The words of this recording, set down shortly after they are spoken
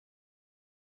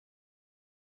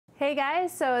Hey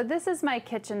guys, so this is my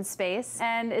kitchen space,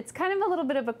 and it's kind of a little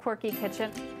bit of a quirky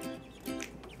kitchen.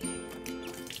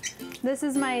 This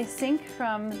is my sink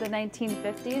from the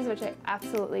 1950s, which I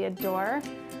absolutely adore.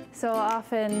 So I'll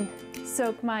often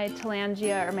soak my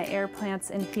Tillandsia or my air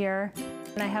plants in here.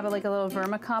 And I have like a little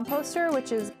vermicomposter,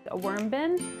 which is a worm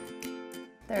bin.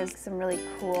 There's some really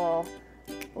cool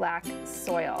black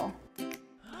soil.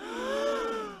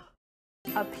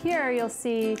 Up here, you'll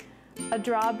see a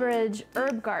drawbridge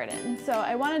herb garden. So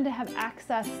I wanted to have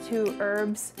access to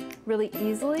herbs really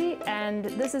easily, and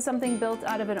this is something built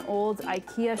out of an old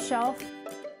IKEA shelf.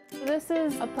 This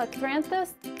is a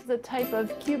plectranthus, the type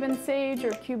of Cuban sage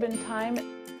or Cuban thyme.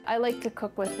 I like to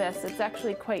cook with this. It's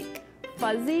actually quite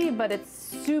fuzzy, but it's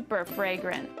super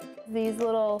fragrant. These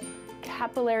little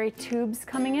capillary tubes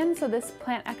coming in, so this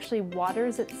plant actually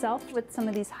waters itself with some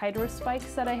of these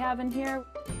hydrospikes that I have in here.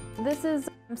 This is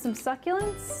some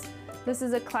succulents. This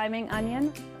is a climbing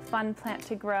onion, fun plant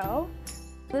to grow.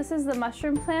 This is the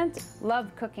mushroom plant. Love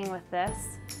cooking with this.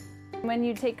 When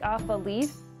you take off a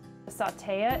leaf,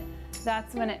 saute it,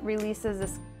 that's when it releases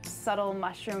this subtle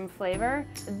mushroom flavor.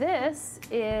 This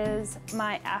is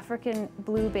my African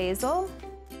blue basil.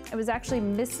 It was actually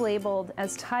mislabeled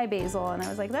as Thai basil, and I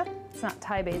was like, that's not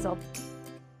Thai basil.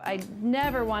 I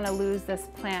never want to lose this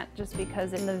plant just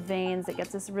because in the veins it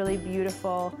gets this really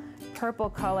beautiful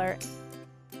purple color.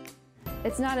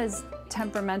 It's not as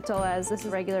temperamental as this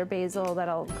regular basil that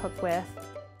I'll cook with.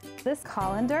 This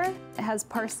colander, it has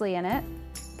parsley in it.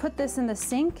 Put this in the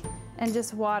sink and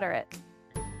just water it.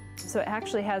 So it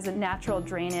actually has a natural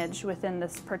drainage within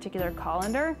this particular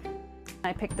colander.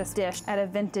 I picked this dish at a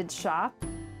vintage shop.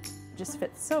 It just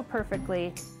fits so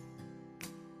perfectly.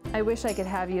 I wish I could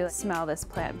have you smell this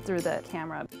plant through the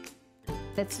camera.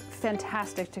 It's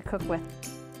fantastic to cook with.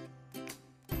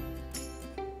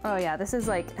 Oh yeah, this is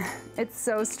like, it's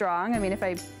so strong. I mean, if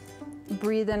I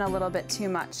breathe in a little bit too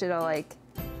much, it'll like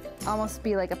almost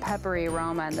be like a peppery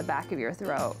aroma in the back of your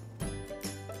throat.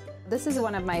 This is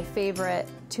one of my favorite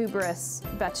tuberous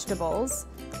vegetables.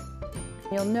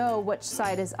 You'll know which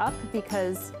side is up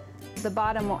because the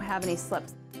bottom won't have any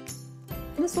slips.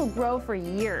 This will grow for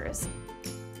years.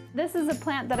 This is a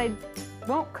plant that I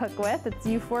won't cook with. It's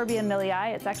Euphorbia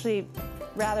millii. It's actually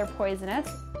rather poisonous.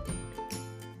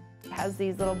 It has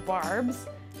these little barbs.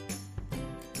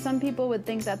 Some people would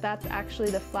think that that's actually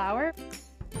the flower.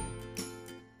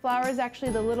 Flower is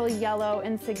actually the little yellow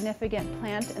insignificant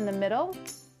plant in the middle.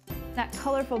 That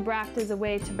colorful bract is a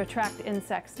way to attract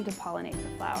insects to pollinate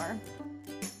the flower.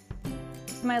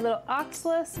 My little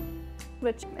oxalis,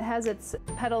 which has its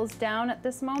petals down at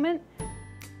this moment.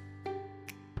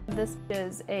 This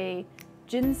is a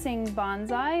ginseng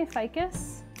bonsai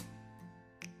ficus.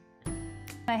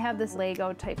 I have this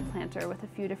Lego type planter with a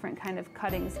few different kind of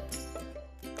cuttings.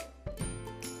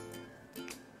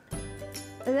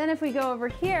 And then if we go over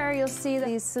here, you'll see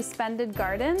these suspended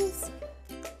gardens.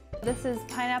 This is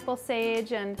pineapple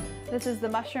sage, and this is the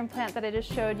mushroom plant that I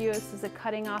just showed you. This is a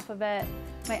cutting off of it.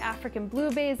 My African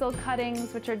blue basil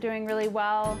cuttings, which are doing really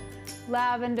well.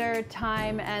 Lavender,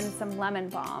 thyme, and some lemon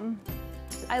balm.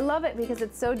 I love it because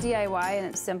it's so DIY and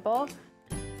it's simple.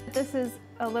 This is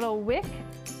a little wick,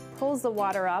 pulls the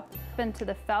water up into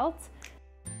the felt.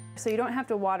 So you don't have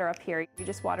to water up here, you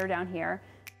just water down here.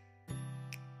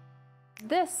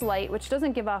 This light, which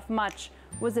doesn't give off much,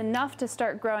 was enough to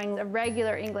start growing a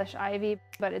regular English ivy,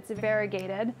 but it's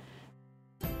variegated.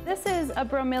 This is a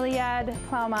Bromeliad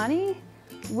Ploumani,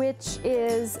 which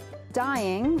is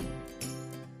dying.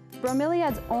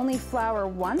 Bromeliads only flower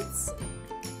once,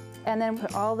 and then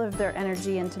put all of their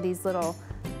energy into these little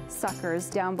suckers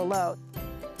down below.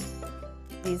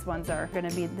 These ones are going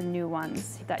to be the new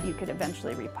ones that you could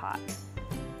eventually repot.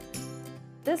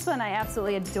 This one I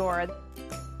absolutely adore.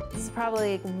 This is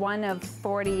probably one of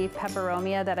 40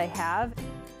 peperomia that I have.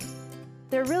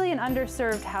 They're really an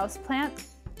underserved houseplant.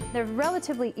 They're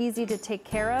relatively easy to take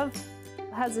care of.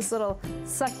 It has this little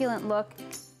succulent look.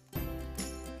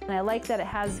 And I like that it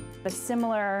has a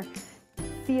similar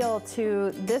feel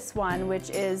to this one, which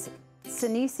is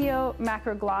Senecio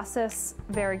macroglossus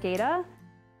variegata.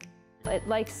 It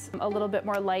likes a little bit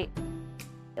more light.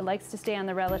 It likes to stay on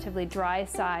the relatively dry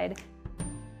side.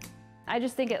 I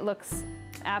just think it looks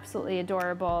absolutely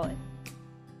adorable.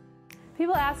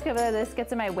 People ask whether this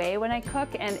gets in my way when I cook,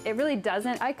 and it really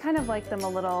doesn't. I kind of like them a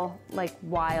little like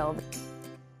wild.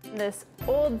 This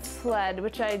old sled,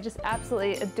 which I just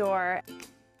absolutely adore.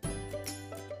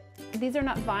 These are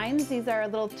not vines, these are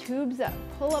little tubes that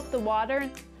pull up the water.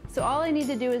 So all I need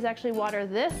to do is actually water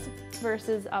this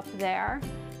versus up there.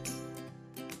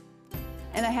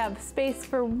 And I have space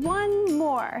for one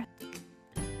more.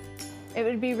 It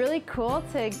would be really cool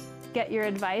to get your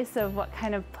advice of what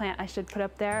kind of plant I should put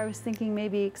up there. I was thinking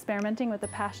maybe experimenting with the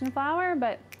passion flower,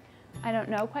 but I don't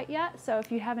know quite yet. So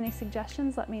if you have any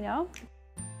suggestions, let me know.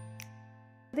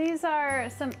 These are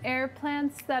some air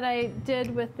plants that I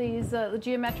did with these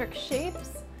geometric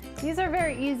shapes. These are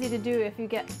very easy to do if you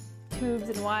get tubes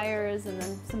and wires, and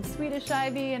then some Swedish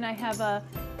ivy, and I have a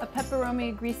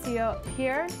peperomia gricio up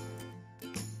here.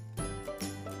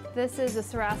 This is a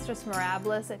Cerastris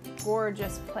mirabilis, a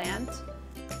gorgeous plant.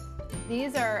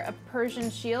 These are Persian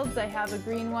shields. I have a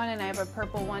green one and I have a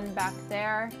purple one back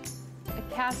there.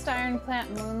 A cast iron plant,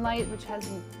 Moonlight, which has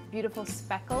beautiful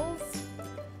speckles.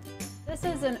 This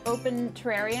is an open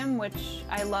terrarium, which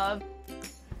I love.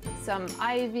 Some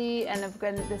ivy, and I've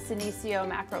got the Senecio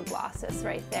macroglossus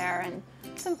right there. And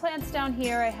some plants down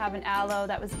here. I have an aloe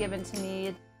that was given to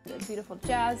me, a beautiful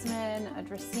jasmine, a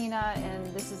dracaena,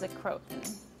 and this is a croton.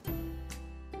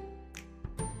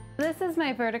 This is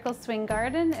my vertical swing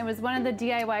garden. It was one of the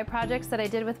DIY projects that I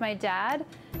did with my dad,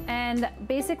 and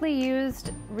basically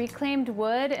used reclaimed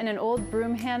wood and an old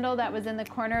broom handle that was in the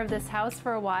corner of this house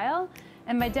for a while.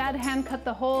 And my dad hand cut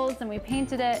the holes and we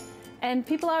painted it. And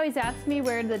people always ask me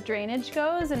where the drainage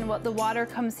goes and what the water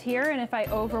comes here, and if I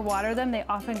overwater them, they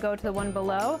often go to the one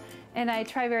below. And I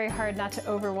try very hard not to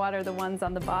overwater the ones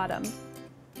on the bottom.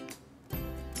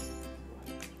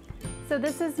 So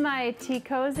this is my tea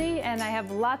cozy, and I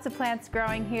have lots of plants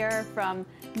growing here, from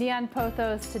neon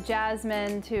pothos to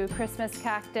jasmine to Christmas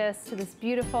cactus to this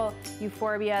beautiful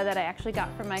euphorbia that I actually got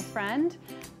from my friend.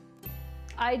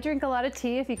 I drink a lot of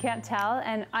tea, if you can't tell,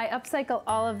 and I upcycle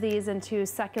all of these into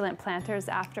succulent planters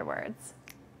afterwards.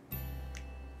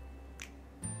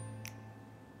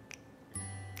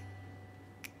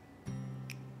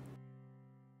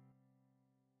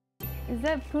 Is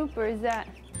that poop or is that...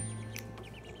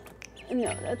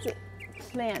 No, that's a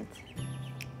plant.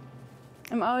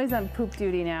 I'm always on poop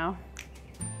duty now.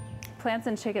 Plants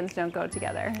and chickens don't go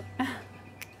together.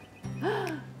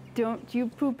 Don't you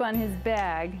poop on his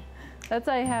bag. That's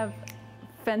why I have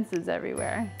fences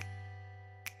everywhere.